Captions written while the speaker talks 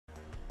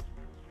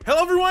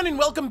Hello everyone and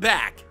welcome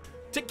back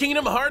to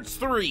Kingdom Hearts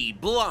 3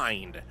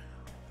 Blind.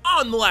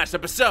 On the last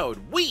episode,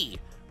 we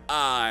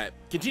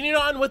continued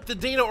on with the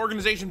data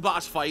organization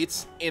boss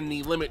fights in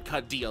the Limit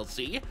Cut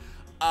DLC.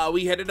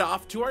 We headed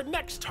off to our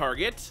next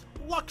target,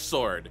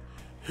 Luxord,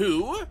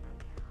 who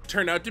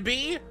turned out to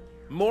be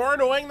more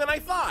annoying than I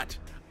thought.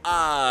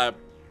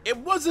 It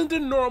wasn't a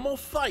normal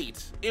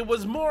fight. It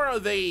was more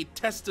of a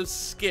test of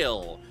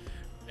skill,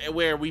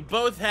 where we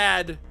both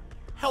had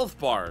health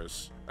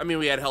bars. I mean,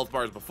 we had health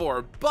bars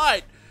before,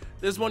 but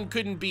this one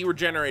couldn't be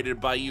regenerated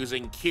by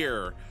using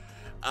Cure.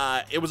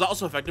 It was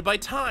also affected by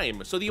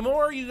time. So the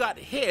more you got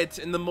hit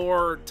and the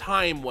more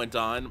time went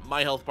on,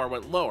 my health bar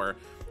went lower,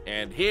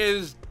 and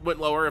his went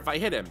lower if I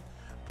hit him.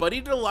 But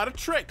he did a lot of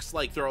tricks,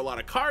 like throw a lot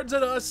of cards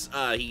at us.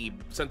 He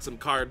sent some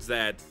cards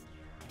that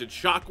did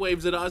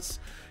shockwaves at us.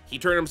 He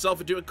turned himself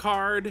into a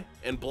card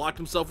and blocked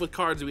himself with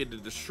cards that we had to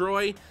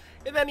destroy.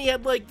 And then he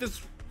had like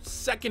this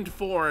second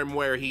form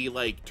where he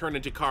like turned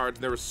into cards,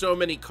 and there were so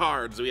many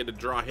cards that we had to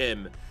draw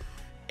him.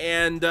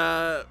 And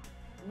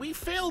we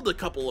failed a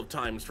couple of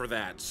times for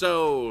that.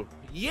 So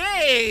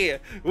yay!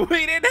 We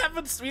didn't have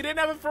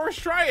a first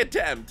try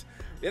attempt.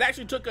 It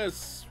actually took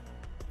us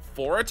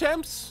 4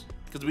 attempts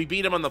because we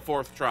beat him on the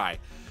 4th try.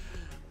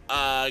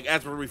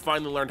 As we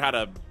finally learned how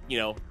to, you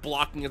know,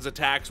 blocking his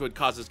attacks would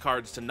cause his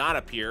cards to not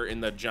appear in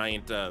the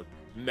giant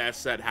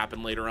mess that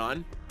happened later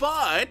on.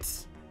 But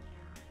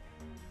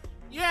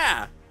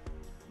yeah,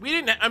 we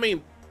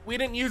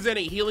didn't use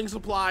any healing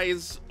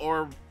supplies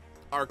or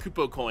our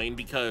Kupo coin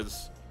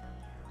because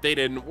they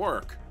didn't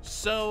work.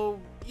 So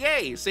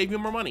yay, save you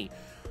more money.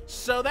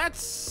 So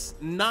that's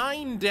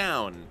 9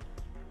 down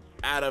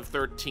out of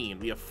 13.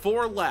 We have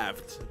 4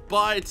 left,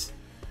 but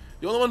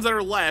the only ones that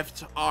are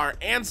left are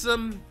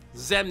Ansem,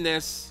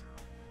 Xemnas,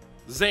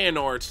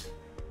 Xehanort,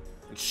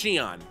 and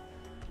Xion.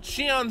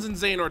 Xion's and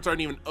Xehanort's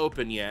aren't even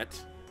open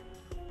yet.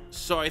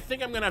 So I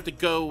think I'm gonna have to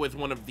go with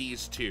one of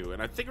these two.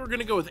 And I think we're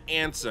gonna go with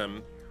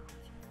Ansem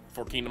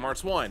for Kingdom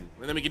Hearts 1.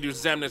 And then we can do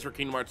Xemnas for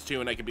Kingdom Hearts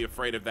 2, and I can be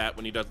afraid of that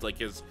when he does like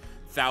his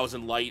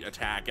 1000 light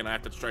attack and I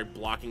have to try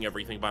blocking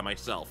everything by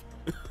myself.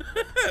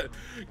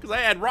 Because I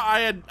had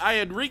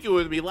Riku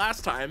with me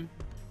last time.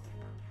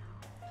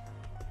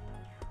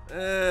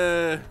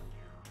 I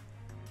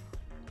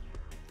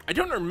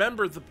don't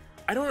remember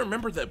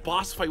the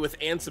boss fight with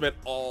Ansem at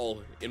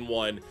all in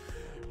 1.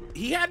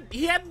 He had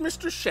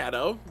Mr.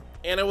 Shadow,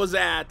 and it was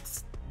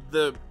at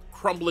the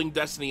crumbling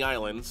Destiny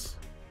Islands,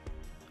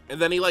 and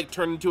then he like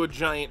turned into a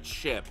giant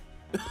ship.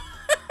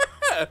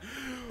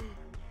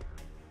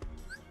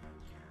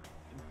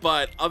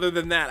 But other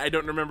than that, I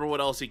don't remember what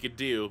else he could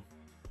do,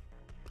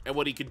 and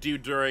what he could do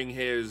during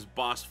his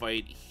boss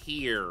fight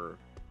here.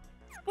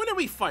 When did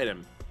we fight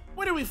him?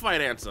 When did we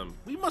fight Ansem?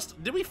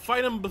 Did we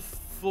fight him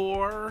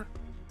before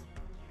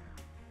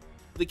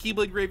the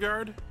Keyblade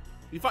Graveyard?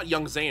 We fought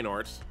young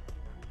Xehanort.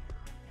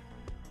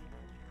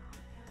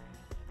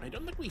 I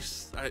don't think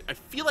I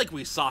feel like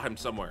we saw him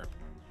somewhere,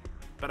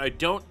 but I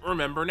don't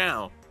remember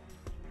now.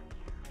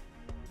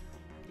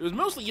 It was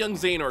mostly young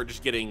Xehanort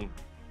just getting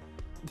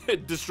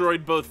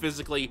destroyed both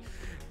physically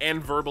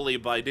and verbally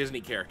by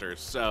Disney characters,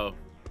 so.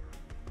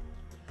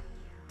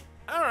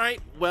 Alright,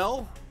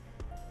 well,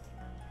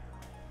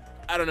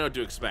 I don't know what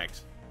to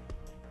expect.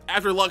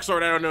 After Luxord,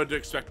 I don't know what to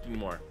expect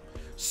anymore.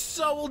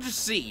 So we'll just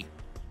see.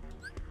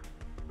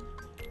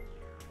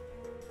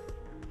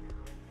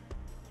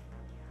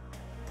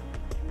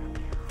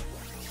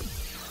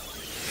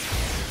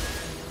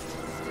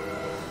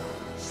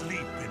 Sleep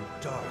in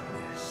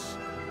darkness.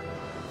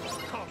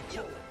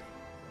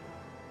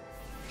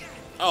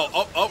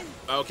 Oh,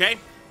 okay.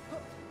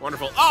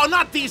 Wonderful. Oh,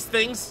 not these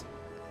things!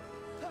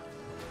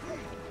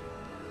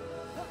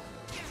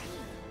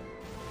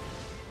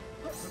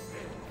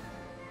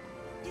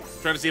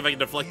 Trying to see if I can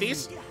deflect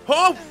these.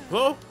 Oh!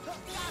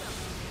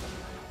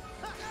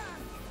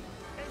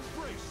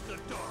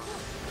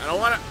 I don't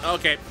want to.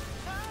 Okay.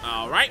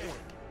 All right.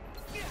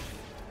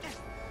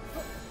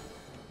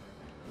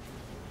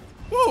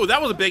 Woo,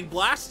 that was a big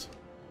blast.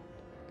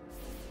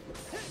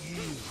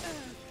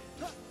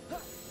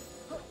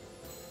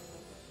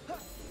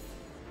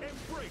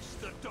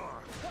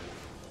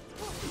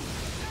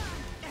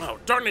 Oh,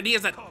 darn it, he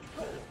has that.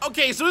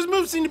 Okay, so his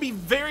moves seem to be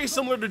very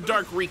similar to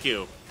Dark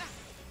Riku.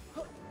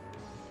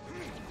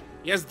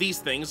 He has these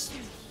things,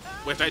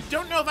 which I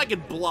don't know if I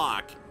could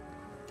block.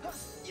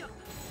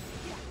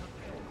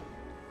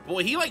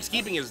 Boy, he likes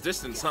keeping his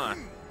distance, huh?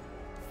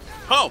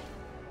 Oh!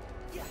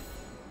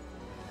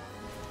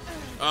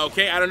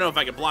 Okay, I don't know if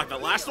I could block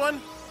that last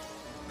one.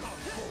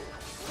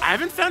 I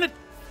haven't found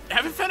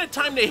a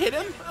time to hit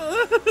him.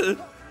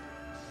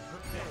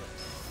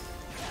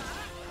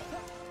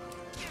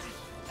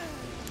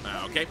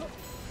 Okay.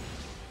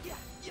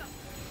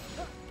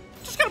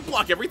 Just gotta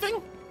block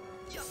everything.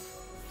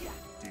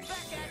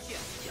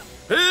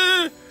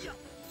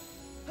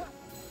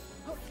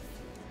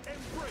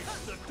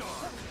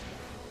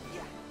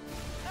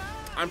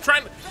 I'm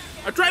trying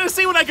to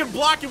see what I can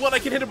block and what I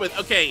can hit him with.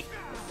 Okay.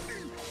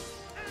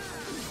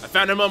 I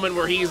found a moment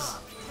where he's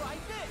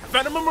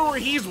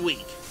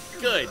weak.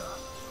 good.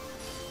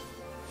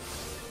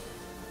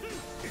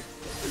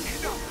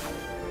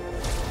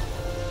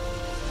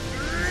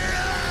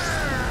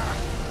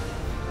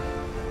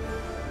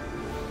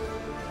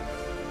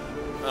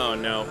 Oh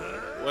no.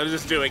 What is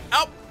this doing?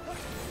 Oh!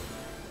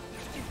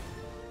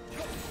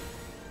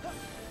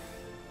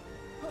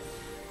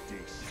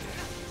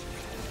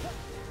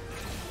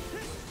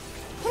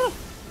 Whew.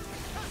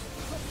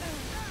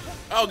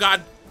 Oh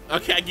god.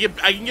 Okay, I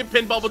can get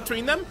pinball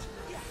between them.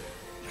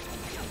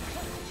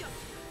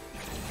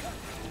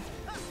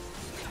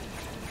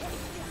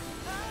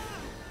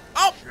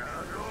 Oh!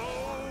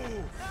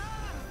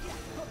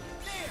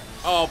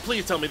 Oh,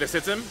 please tell me this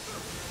hits him.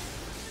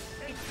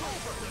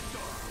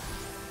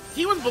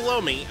 He was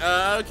below me.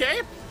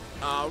 Okay.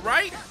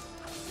 Alright.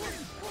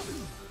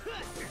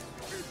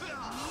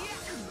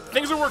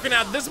 Things are working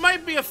out. This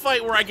might be a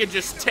fight where I could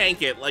just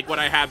tank it like what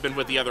I have been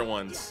with the other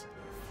ones.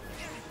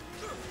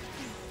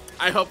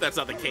 I hope that's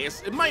not the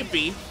case. It might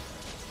be.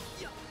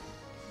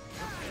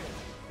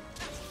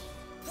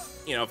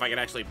 You know, if I could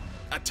actually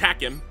attack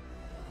him.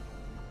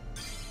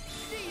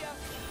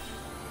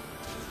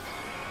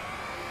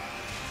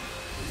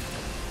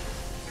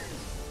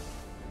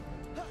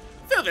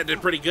 I feel that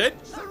did pretty good.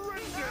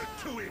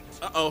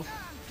 Uh-oh.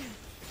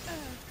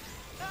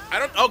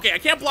 Okay, I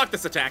can't block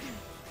this attack.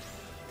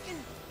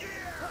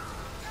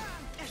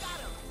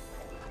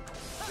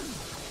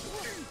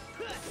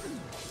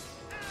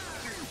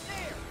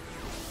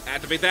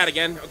 Activate that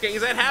again. Okay,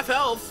 he's at half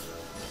health.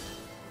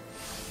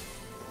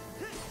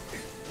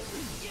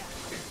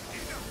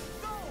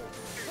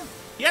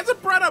 He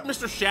hasn't brought up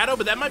Mr. Shadow,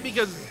 but that might be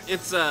because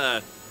it's,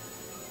 I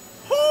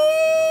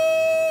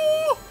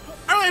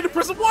only had to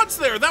press it once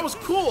there. That was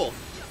cool.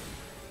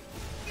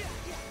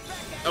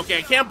 Okay,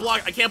 I can't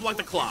block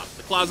the claw.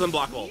 The claw's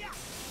unblockable.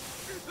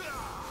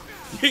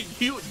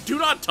 You do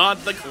not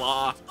taunt the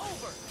claw.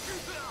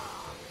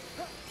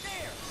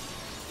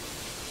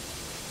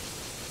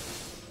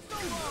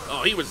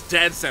 Oh, he was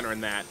dead center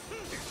in that.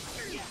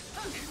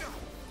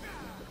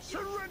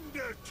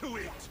 Surrender to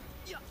it.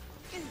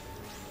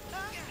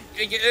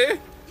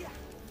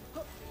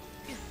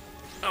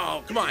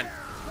 Oh, come on.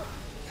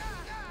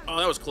 Oh,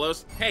 that was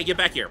close. Hey, get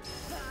back here.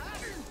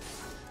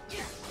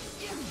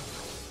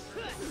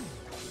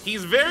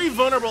 He's very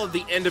vulnerable at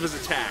the end of his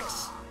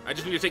attacks. I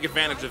just need to take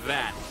advantage of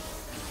that.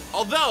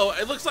 Although,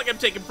 it looks like I'm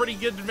taking pretty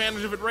good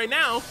advantage of it right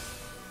now.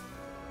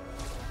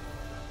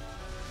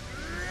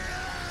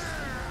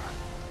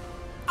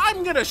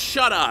 I'm gonna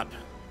shut up.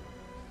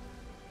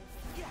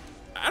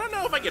 I don't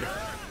know if I can...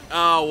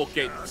 Oh,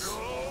 okay.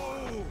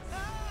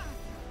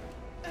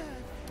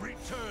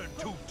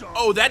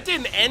 Oh, that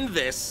didn't end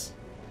this.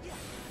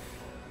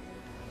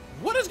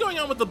 What is going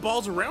on with the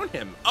balls around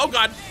him? Oh,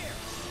 God.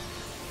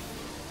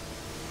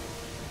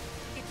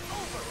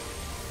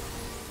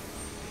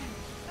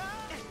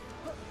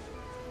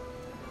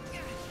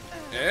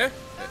 Eh?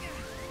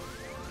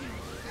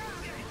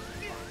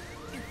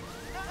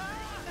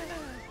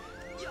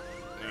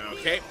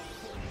 Okay.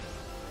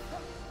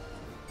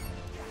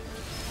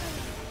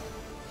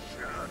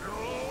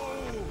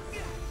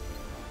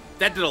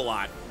 That did a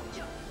lot.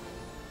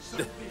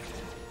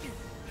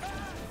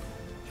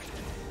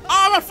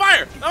 Oh, I'm on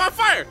fire! I'm on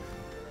fire!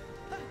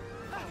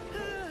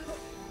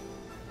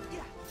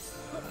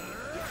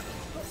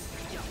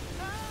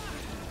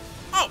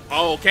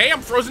 Oh, okay,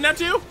 I'm frozen now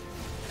too?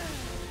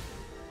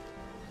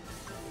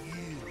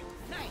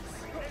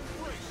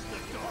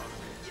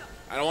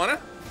 I don't wanna.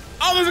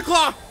 Oh, there's a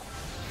claw!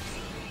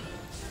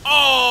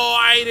 Oh,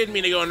 I didn't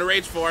mean to go into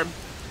rage form.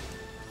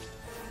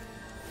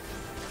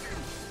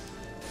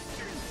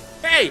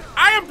 Hey,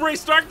 I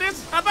embrace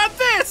darkness! How about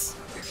this?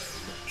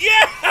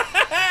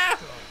 Yeah!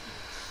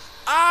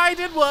 I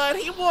did what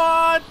he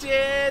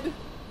wanted!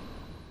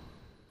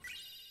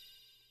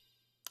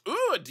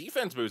 Ooh, a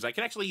defense boost. I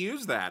can actually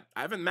use that.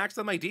 I haven't maxed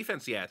out my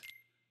defense yet.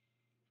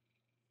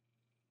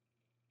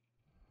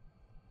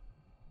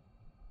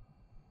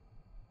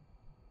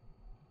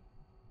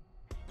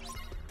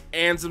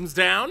 Ansem's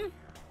down.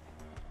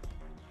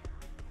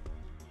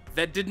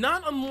 That did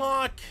not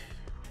unlock...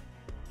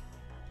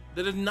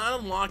 That did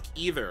not unlock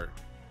either.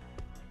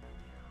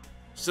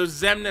 So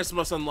Xemnas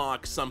must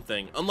unlock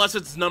something. Unless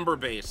it's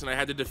number-based, and I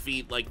had to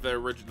defeat, like,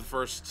 the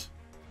first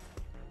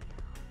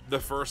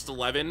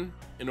 11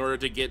 in order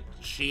to get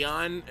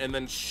Xion, and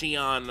then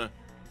Xion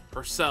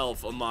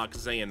herself unlocks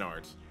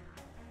Xehanort.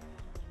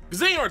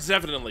 Xehanort's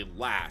definitely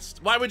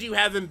last. Why would you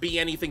have him be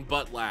anything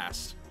but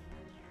last?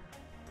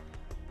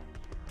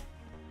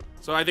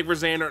 So I think for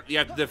Xehanort, you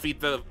have to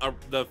defeat the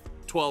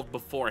 12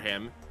 before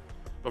him.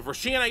 But for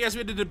Xion, I guess we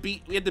had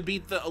to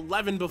beat the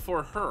 11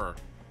 before her.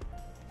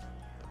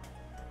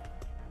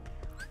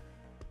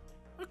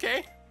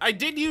 Okay, I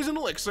did use an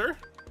elixir.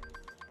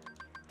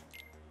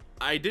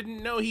 I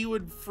didn't know he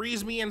would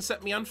freeze me and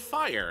set me on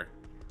fire.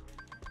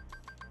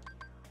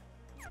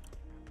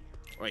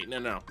 Wait,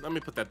 no. Let me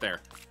put that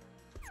there.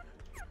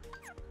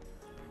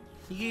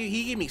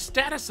 He gave me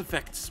status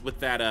effects with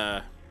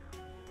that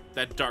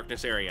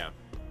darkness area.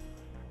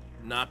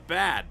 Not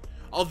bad.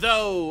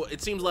 Although,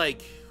 it seems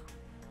like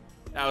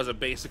That was a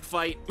basic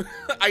fight.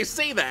 I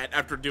say that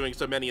after doing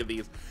so many of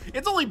these.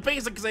 It's only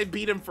basic because I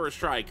beat him first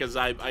try, because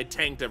I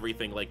tanked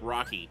everything like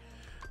Rocky.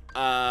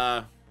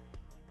 Yeah,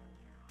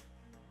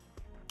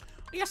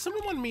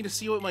 someone wanted me to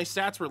see what my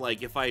stats were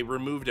like if I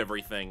removed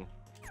everything.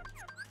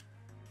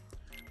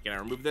 Can I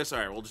remove this?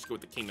 Alright, we'll just go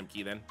with the Kingdom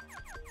Key then.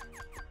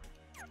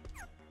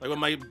 Like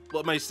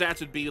what my stats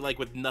would be like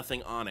with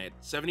nothing on it.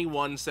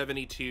 71,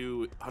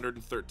 72,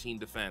 113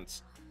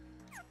 defense.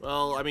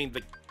 Well, I mean,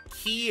 the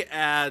key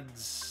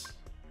adds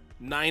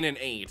 9 and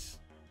 8.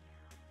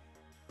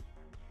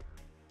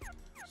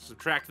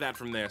 Subtract that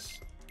from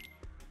this.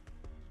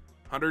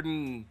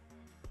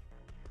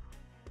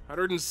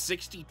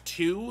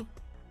 162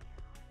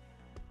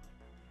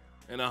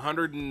 and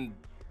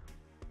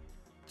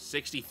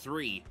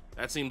 163.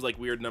 That seems like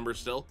weird numbers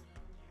still.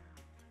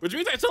 Which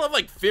means I still have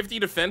like 50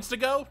 defense to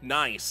go?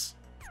 Nice.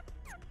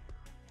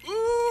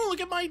 Ooh,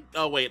 look at my...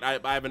 Oh, wait, I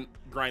haven't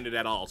grinded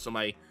at all, so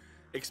my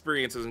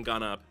experience hasn't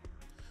gone up.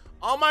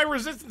 All my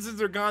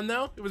resistances are gone,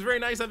 though. It was very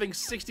nice having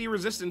 60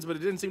 resistance, but it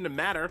didn't seem to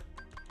matter.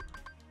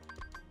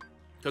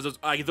 Because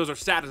those are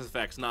status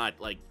effects, not,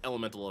 like,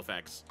 elemental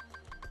effects.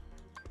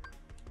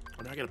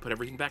 Oh, now I gotta put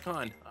everything back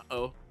on.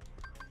 Uh-oh.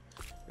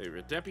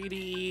 Favorite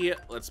deputy.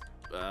 Let's...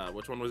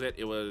 which one was it?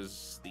 It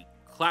was the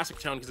classic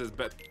tone, because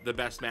it's the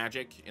best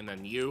magic, and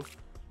then you.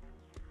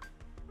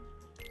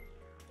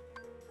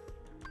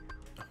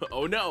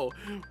 Oh, no.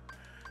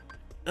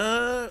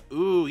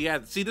 Ooh, yeah.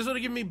 See, this would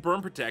have given me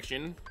burn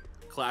protection,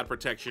 cloud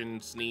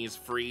protection, sneeze,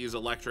 freeze,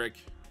 electric.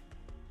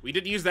 We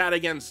did use that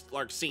against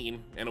Larxene,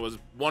 and it was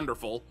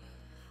wonderful.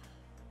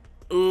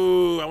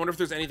 Ooh, I wonder if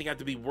there's anything I have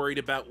to be worried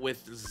about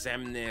with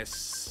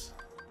Xemnas.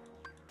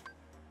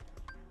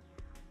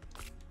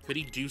 Could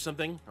he do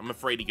something? I'm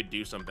afraid he could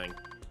do something.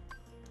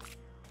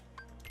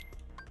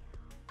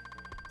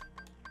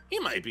 He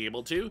might be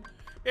able to.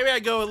 Maybe I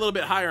go a little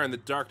bit higher in the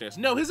darkness.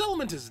 No, his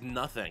element is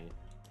nothing.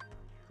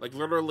 Like,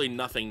 literally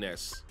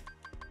nothingness.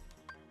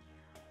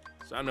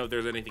 So I don't know if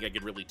there's anything I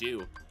could really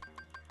do.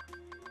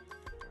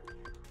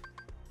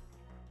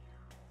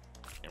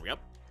 There we go.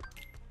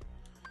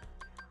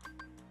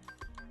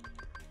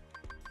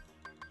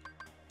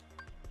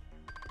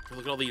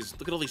 Look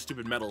at all these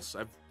stupid medals. I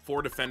have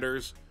 4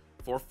 defenders,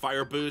 4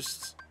 fire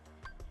boosts.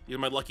 These are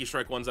my Lucky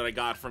Strike ones that I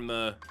got from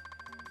the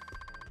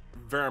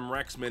Verum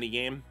Rex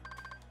minigame.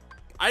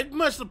 I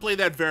must have played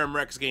that Verum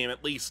Rex game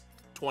at least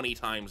 20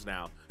 times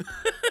now.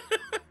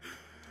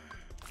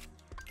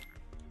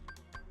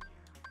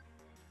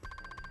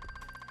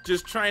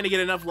 Just trying to get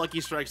enough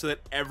Lucky Strikes so that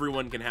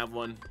everyone can have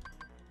one.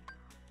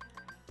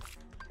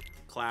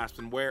 Clasp,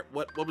 and where...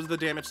 What was the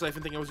damage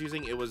siphon thing I was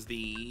using? It was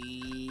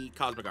the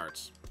Cosmic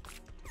Arts.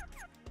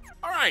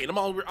 Alright, I'm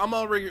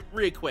all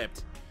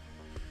re-equipped.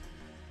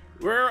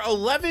 We're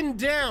 11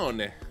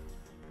 down.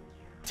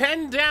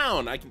 10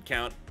 down, I can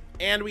count.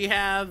 And we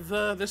have,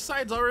 this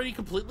side's already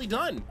completely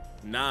done.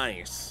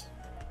 Nice.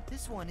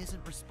 This one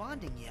isn't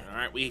responding yet.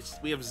 Alright, we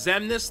have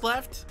Xemnas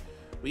left,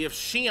 we have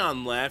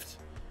Xion left,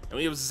 and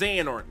we have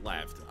Xehanort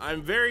left.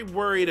 I'm very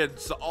worried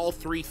it's all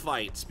 3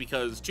 fights,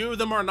 because 2 of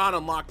them are not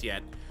unlocked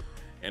yet,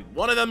 and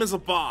one of them is a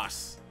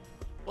boss.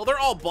 Well, they're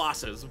all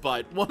bosses,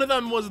 but one of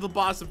them was the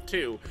boss of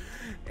 2,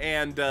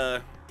 and,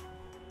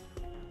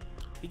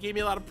 he gave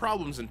me a lot of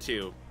problems in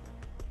 2.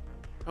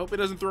 I hope he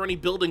doesn't throw any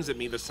buildings at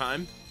me this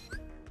time.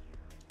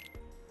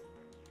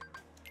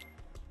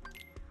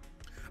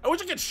 I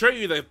wish I could show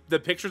you the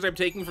pictures I'm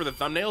taking for the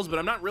thumbnails, but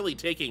I'm not really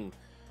taking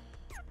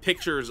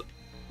pictures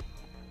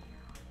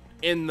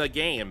in the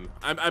game.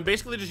 I'm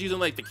basically just using,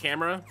 like, the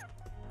camera,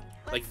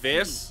 like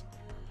this,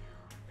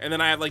 and then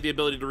I have, like, the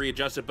ability to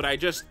readjust it, but I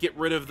just get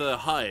rid of the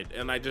HUD,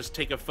 and I just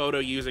take a photo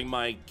using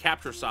my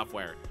capture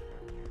software,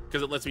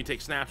 because it lets me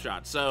take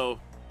snapshots. So,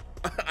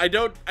 I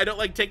don't,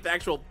 like, take the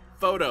actual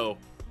photo.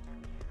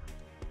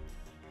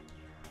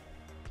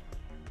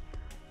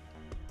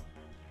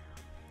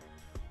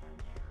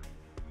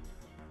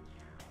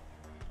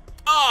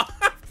 Oh,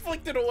 I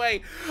flicked it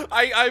away.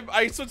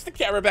 I switched the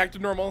camera back to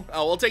normal.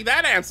 Oh, we'll take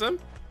that, Ansem.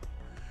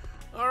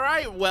 All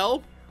right,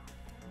 well,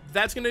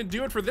 that's gonna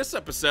do it for this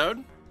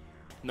episode.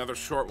 Another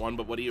short one,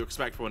 but what do you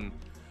expect when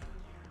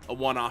a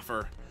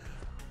one-offer?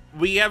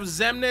 We have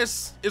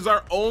Xemnas is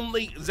our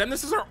only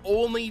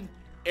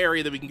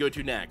area that we can go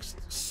to next.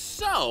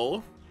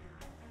 So,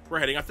 we're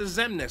heading off to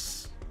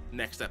Xemnas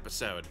next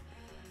episode.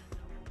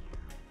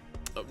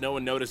 Oh, no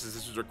one notices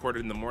this was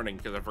recorded in the morning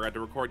because I forgot to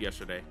record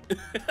yesterday.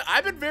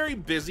 I've been very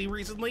busy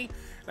recently,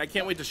 and I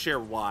can't wait to share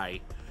why.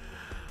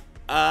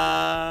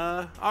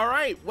 All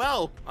right,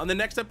 well, on the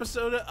next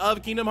episode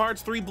of Kingdom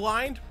Hearts 3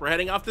 Blind, we're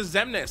heading off to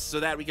Xemnas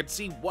so that we can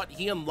see what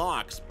he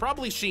unlocks.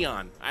 Probably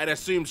Xion. I'd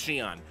assume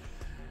Xion.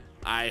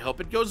 I hope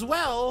it goes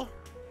well.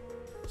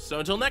 So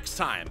until next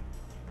time,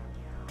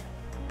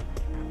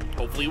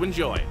 hopefully you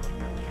enjoy.